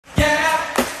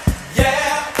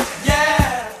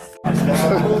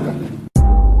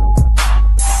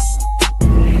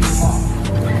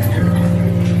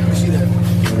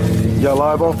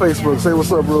live on Facebook. Say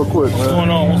what's up real quick, man. What's going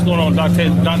on? What's going on,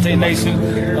 Dante Nation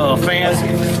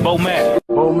fans? Bo Mac.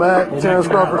 Bo Mac, Terence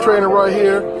Crawford training right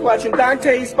here. Watching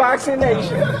Dante's Boxing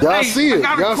Nation. Y'all see it.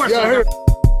 Y'all heard it.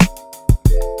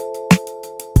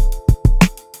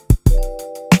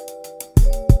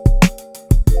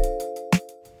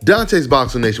 Dante's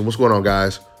Boxing Nation, what's going on,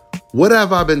 guys? What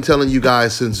have I been telling you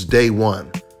guys since day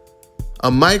one? A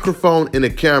microphone and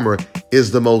a camera is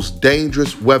the most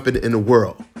dangerous weapon in the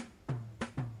world.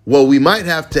 Well, we might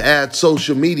have to add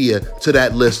social media to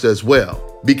that list as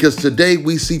well, because today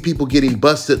we see people getting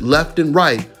busted left and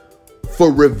right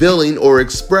for revealing or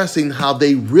expressing how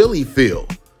they really feel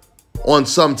on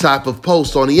some type of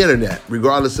post on the internet,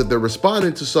 regardless if they're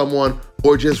responding to someone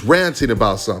or just ranting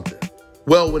about something.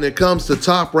 Well, when it comes to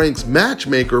Top Rank's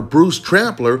matchmaker, Bruce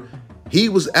Trampler, he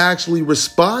was actually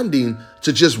responding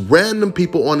to just random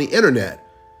people on the internet.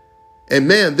 And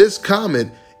man, this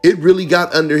comment, it really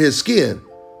got under his skin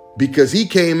because he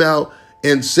came out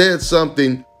and said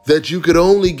something that you could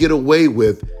only get away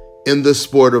with in the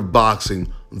sport of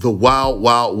boxing, the wild,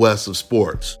 wild west of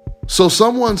sports. So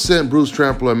someone sent Bruce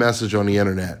Trampler a message on the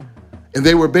internet, and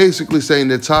they were basically saying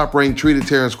that Top Rank treated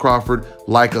Terence Crawford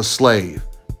like a slave.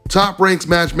 Top Rank's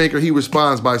matchmaker, he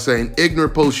responds by saying,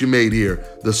 "Ignorant post you made here.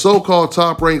 The so-called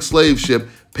Top Rank slave ship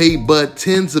paid Bud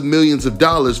tens of millions of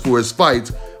dollars for his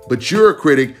fights, but you're a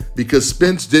critic because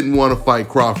Spence didn't want to fight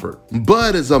Crawford.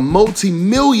 Bud is a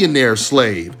multi-millionaire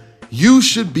slave. You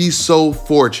should be so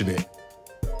fortunate."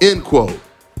 End quote.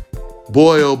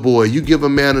 Boy, oh boy, you give a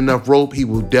man enough rope, he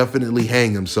will definitely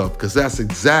hang himself, because that's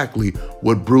exactly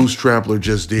what Bruce Trampler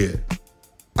just did.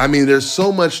 I mean, there's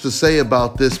so much to say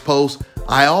about this post,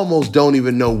 I almost don't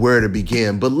even know where to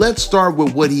begin, but let's start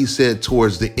with what he said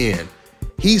towards the end.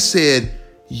 He said,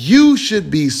 "You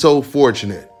should be so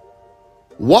fortunate."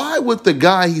 Why would the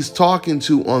guy he's talking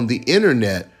to on the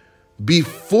internet be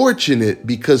fortunate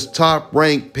because Top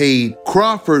Rank paid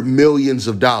Crawford millions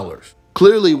of dollars?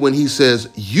 Clearly, when he says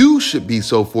you should be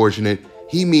so fortunate,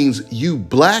 he means you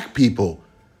black people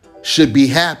should be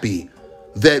happy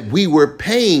that we were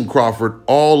paying Crawford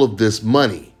all of this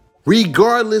money.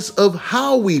 Regardless of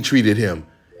how we treated him,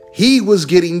 he was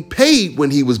getting paid when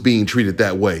he was being treated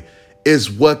that way, is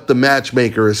what the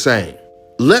matchmaker is saying.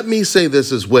 Let me say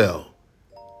this as well.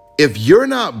 If you're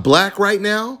not black right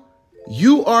now,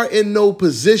 you are in no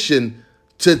position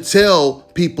to tell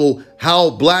people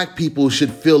how black people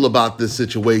should feel about this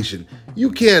situation. You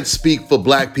can't speak for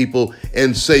black people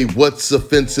and say what's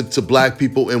offensive to black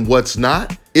people and what's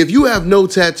not. If you have no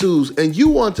tattoos and you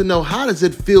want to know how does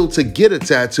it feel to get a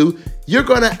tattoo, you're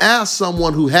gonna ask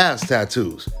someone who has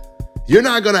tattoos. You're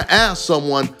not gonna ask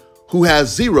someone who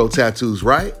has zero tattoos,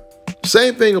 right?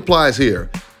 Same thing applies here.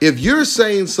 If you're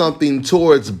saying something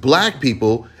towards black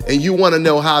people and you wanna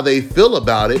know how they feel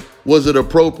about it, was it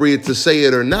appropriate to say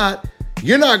it or not,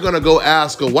 you're not gonna go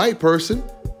ask a white person.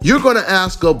 You're gonna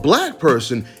ask a black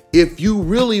person if you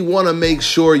really wanna make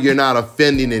sure you're not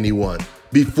offending anyone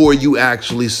before you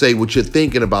actually say what you're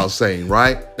thinking about saying,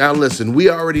 right? Now listen, we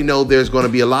already know there's gonna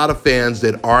be a lot of fans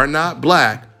that are not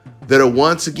black that are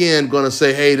once again gonna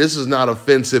say, hey, this is not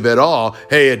offensive at all.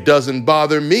 Hey, it doesn't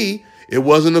bother me. It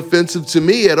wasn't offensive to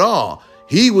me at all.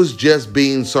 He was just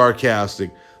being sarcastic.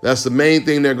 That's the main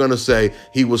thing they're gonna say.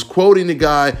 He was quoting the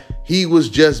guy, he was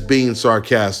just being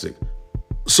sarcastic.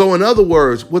 So in other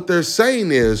words, what they're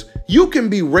saying is you can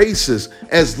be racist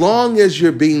as long as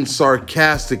you're being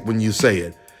sarcastic when you say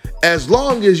it. As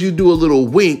long as you do a little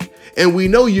wink and we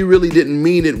know you really didn't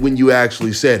mean it when you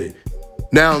actually said it.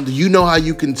 Now, do you know how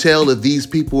you can tell if these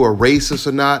people are racist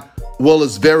or not? Well,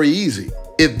 it's very easy.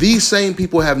 If these same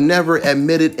people have never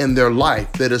admitted in their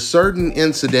life that a certain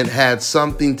incident had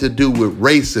something to do with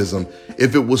racism,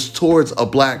 if it was towards a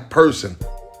black person,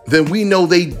 then we know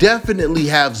they definitely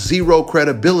have zero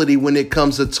credibility when it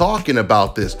comes to talking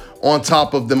about this, on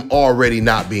top of them already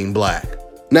not being black.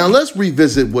 Now let's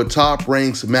revisit what Top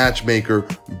Rank's matchmaker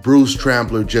Bruce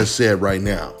Trampler just said right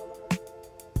now.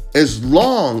 As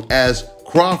long as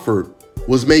Crawford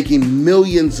was making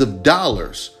millions of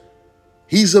dollars,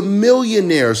 he's a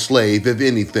millionaire slave, if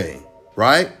anything,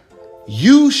 right?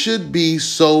 You should be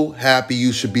so happy,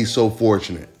 you should be so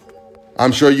fortunate.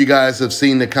 I'm sure you guys have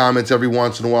seen the comments every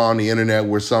once in a while on the internet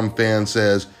where some fan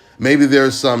says, maybe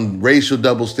there's some racial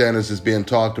double standards that's being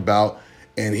talked about,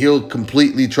 and he'll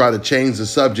completely try to change the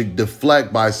subject,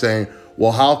 deflect by saying,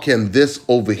 well, how can this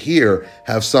over here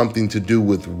have something to do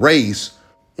with race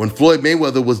when Floyd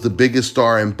Mayweather was the biggest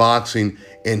star in boxing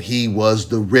and he was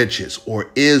the richest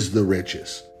or is the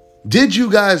richest? Did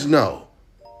you guys know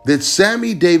that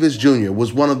Sammy Davis Jr.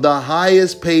 was one of the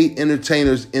highest paid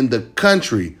entertainers in the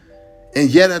country, and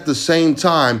yet at the same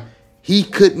time, he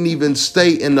couldn't even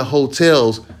stay in the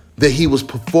hotels that he was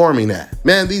performing at.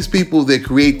 Man, these people that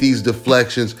create these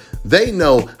deflections, they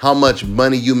know how much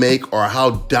money you make or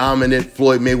how dominant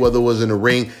Floyd Mayweather was in the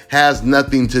ring has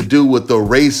nothing to do with the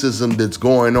racism that's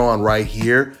going on right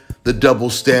here, the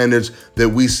double standards that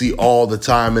we see all the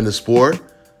time in the sport.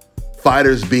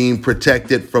 Fighters being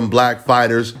protected from black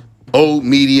fighters, old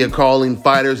media calling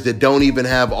fighters that don't even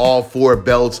have all 4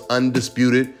 belts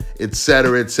undisputed,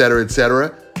 etc., etc.,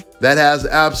 etc. That has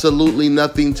absolutely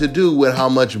nothing to do with how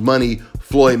much money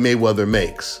Floyd Mayweather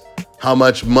makes, how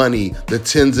much money, the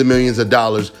tens of millions of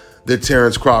dollars that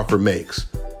Terence Crawford makes.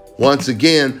 Once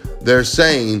again, they're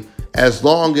saying, as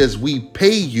long as we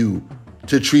pay you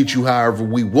to treat you however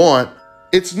we want,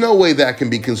 it's no way that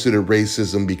can be considered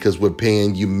racism because we're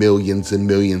paying you millions and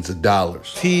millions of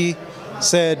dollars. He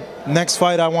said, next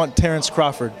fight, I want Terence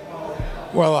Crawford.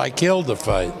 Well, I killed the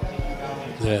fight.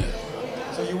 Yeah.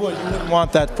 So you wouldn't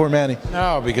want that for Manny?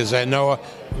 No, because I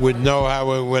would know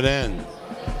how it would end.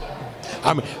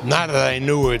 I mean, not that I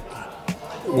knew it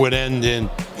would end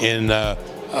in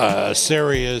a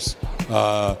serious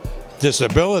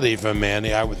disability for Manny.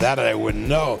 That I wouldn't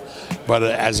know. But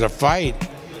as a fight,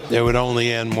 it would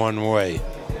only end one way.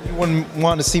 You wouldn't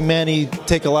want to see Manny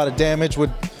take a lot of damage?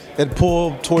 Would it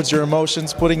pull towards your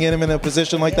emotions, putting him in a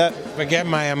position like that? Forget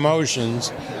my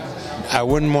emotions. I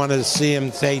wouldn't want to see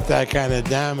him take that kind of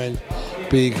damage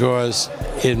because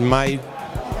it might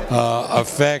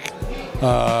affect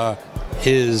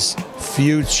his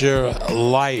future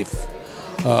life,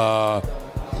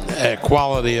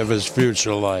 quality of his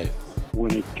future life.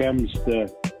 When it comes to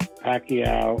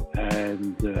Pacquiao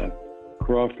and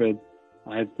Crawford,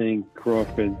 I think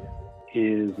Crawford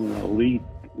is an elite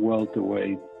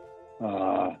welterweight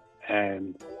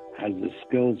and has a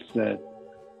skill set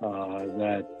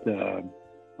that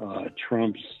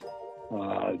trumps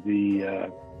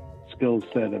the skill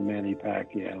set of Manny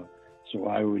Pacquiao. So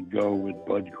I would go with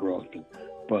Bud Crawford.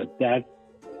 But that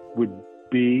would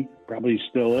be, probably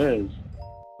still is,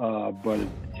 but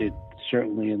it's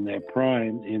certainly in their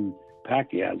prime, in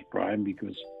Pacquiao's prime,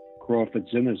 because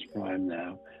Crawford's in his prime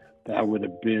now. That would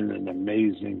have been an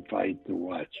amazing fight to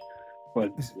watch.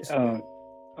 But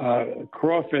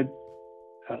Crawford,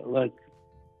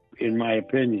 in my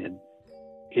opinion,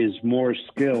 is more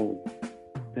skilled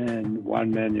than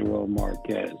Juan Manuel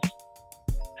Marquez.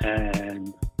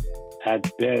 And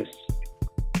at best,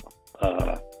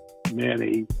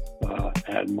 Manny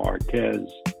and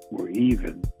Marquez were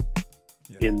even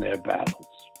in their battles.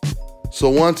 So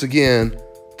once again,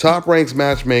 Top Ranks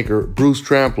matchmaker Bruce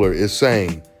Trampler is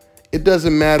saying, it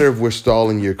doesn't matter if we're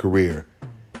stalling your career.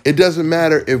 It doesn't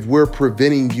matter if we're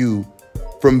preventing you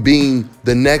from being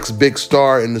the next big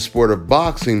star in the sport of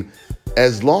boxing.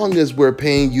 As long as we're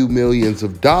paying you millions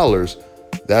of dollars,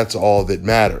 that's all that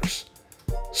matters.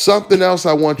 Something else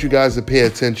I want you guys to pay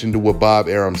attention to what Bob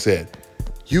Arum said.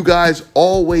 You guys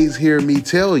always hear me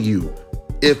tell you,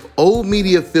 if old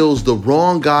media feels the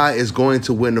wrong guy is going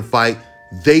to win the fight,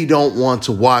 they don't want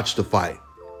to watch the fight.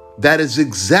 That is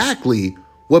exactly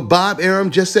what Bob Arum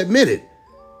just admitted.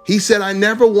 He said, I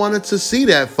never wanted to see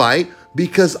that fight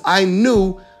because I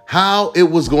knew how it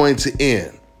was going to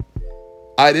end.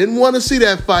 I didn't want to see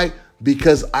that fight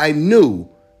because I knew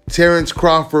Terence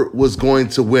Crawford was going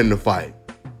to win the fight.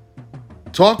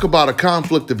 Talk about a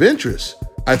conflict of interest.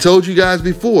 I told you guys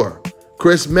before,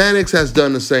 Chris Mannix has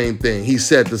done the same thing. He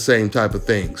said the same type of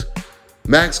things.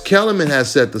 Max Kellerman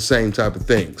has said the same type of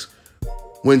things.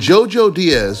 When Jojo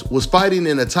Diaz was fighting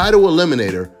in a title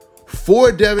eliminator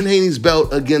for Devin Haney's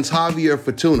belt against Javier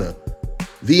Fortuna,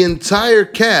 the entire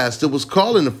cast that was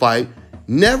calling the fight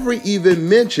never even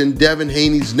mentioned Devin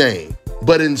Haney's name.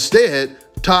 But instead,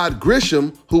 Todd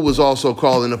Grisham, who was also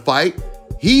calling the fight,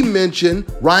 he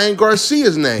mentioned Ryan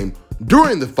Garcia's name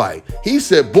during the fight. He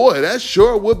said, boy, that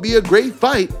sure would be a great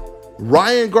fight.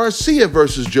 Ryan Garcia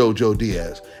versus Jojo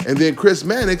Diaz. And then Chris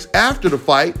Mannix, after the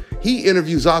fight, he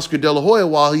interviews Oscar De La Hoya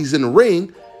while he's in the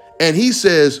ring, and he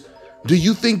says, do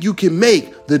you think you can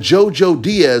make the Jojo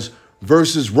Diaz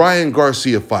versus Ryan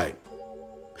Garcia fight?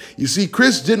 You see,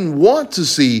 Chris didn't want to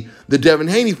see the Devin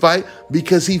Haney fight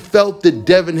because he felt that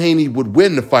Devin Haney would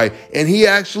win the fight, and he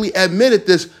actually admitted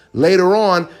this later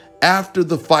on after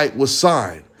the fight was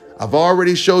signed. I've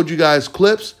already showed you guys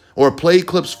clips or played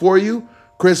clips for you.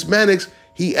 Chris Mannix,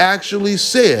 he actually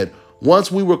said,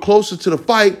 once we were closer to the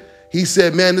fight, he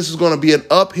said, man, this is going to be an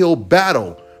uphill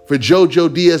battle for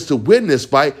Jojo Diaz to win this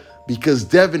fight because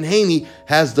Devin Haney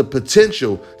has the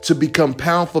potential to become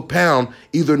pound for pound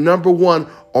either ‑1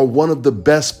 or one of the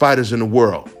best fighters in the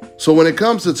world. So when it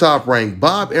comes to Top Rank,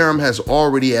 Bob Arum has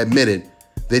already admitted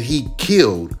that he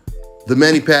killed the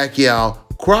Manny Pacquiao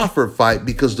Crawford fight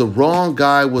because the wrong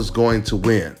guy was going to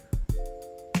win.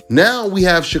 Now we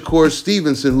have Shakur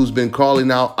Stevenson, who's been calling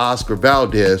out Oscar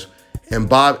Valdez, and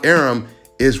Bob Arum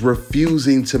is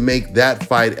refusing to make that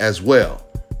fight as well.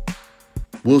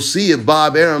 We'll see if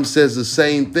Bob Arum says the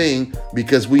same thing,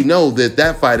 because we know that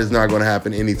that fight is not going to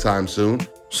happen anytime soon.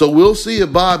 So we'll see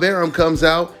if Bob Arum comes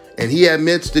out and he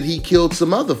admits that he killed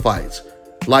some other fights,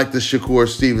 like the Shakur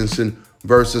Stevenson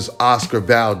versus Oscar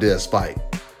Valdez fight.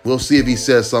 We'll see if he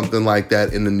says something like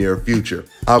that in the near future.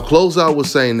 I'll close out with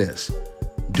saying this.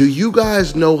 Do you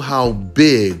guys know how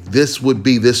big this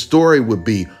story would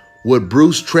be with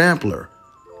Bruce Trampler,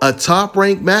 a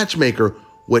top-ranked matchmaker,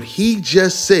 what he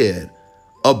just said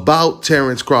about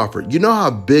Terence Crawford? You know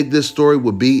how big this story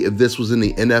would be if this was in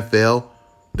the NFL,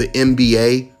 the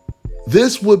NBA?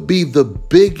 This would be the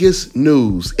biggest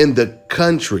news in the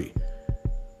country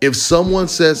if someone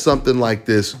says something like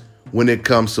this when it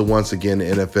comes to, once again, the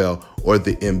NFL or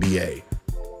the NBA.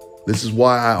 This is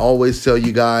why I always tell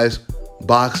you guys,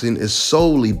 boxing is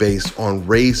solely based on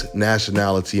race,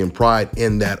 nationality, and pride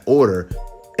in that order.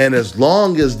 And as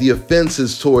long as the offense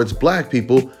is towards black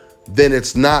people, then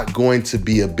it's not going to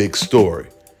be a big story.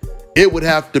 It would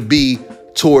have to be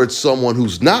towards someone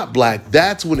who's not black.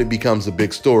 That's when it becomes a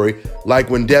big story. Like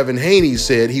when Devin Haney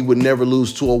said he would never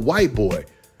lose to a white boy.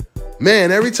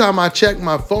 Man, every time I check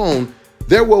my phone,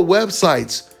 there were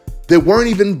websites that weren't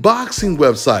even boxing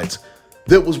websites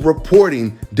that was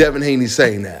reporting Devin Haney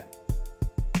saying that.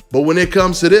 But when it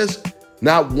comes to this,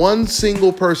 not one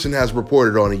single person has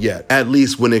reported on it yet. At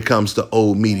least when it comes to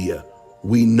old media.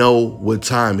 We know what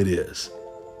time it is.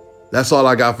 That's all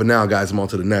I got for now, guys. I'm on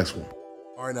to the next one.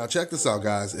 All right, now check this out,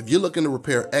 guys. If you're looking to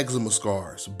repair eczema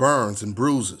scars, burns and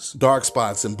bruises, dark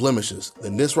spots and blemishes,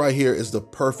 then this right here is the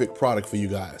perfect product for you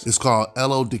guys. It's called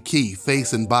Elo Deki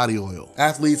Face and Body Oil.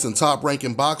 Athletes and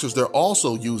top-ranking boxers, they're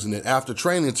also using it after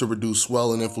training to reduce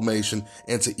swelling, inflammation,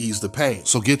 and to ease the pain.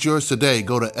 So get yours today.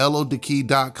 Go to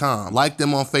elodeki.com, like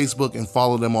them on Facebook, and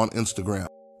follow them on Instagram.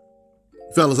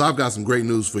 Fellas, I've got some great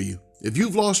news for you. If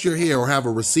you've lost your hair or have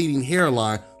a receding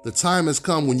hairline, the time has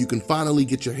come when you can finally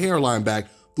get your hairline back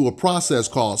through a process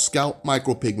called scalp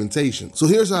micropigmentation. So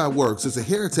here's how it works. It's a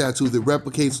hair tattoo that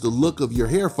replicates the look of your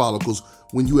hair follicles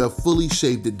when you have fully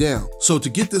shaved it down. So to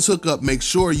get this hookup, make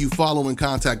sure you follow and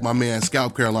contact my man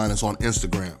Scalp Carolinas on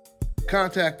Instagram.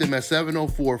 Contact them at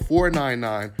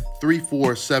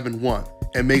 704-499-3471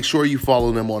 and make sure you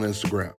follow them on Instagram.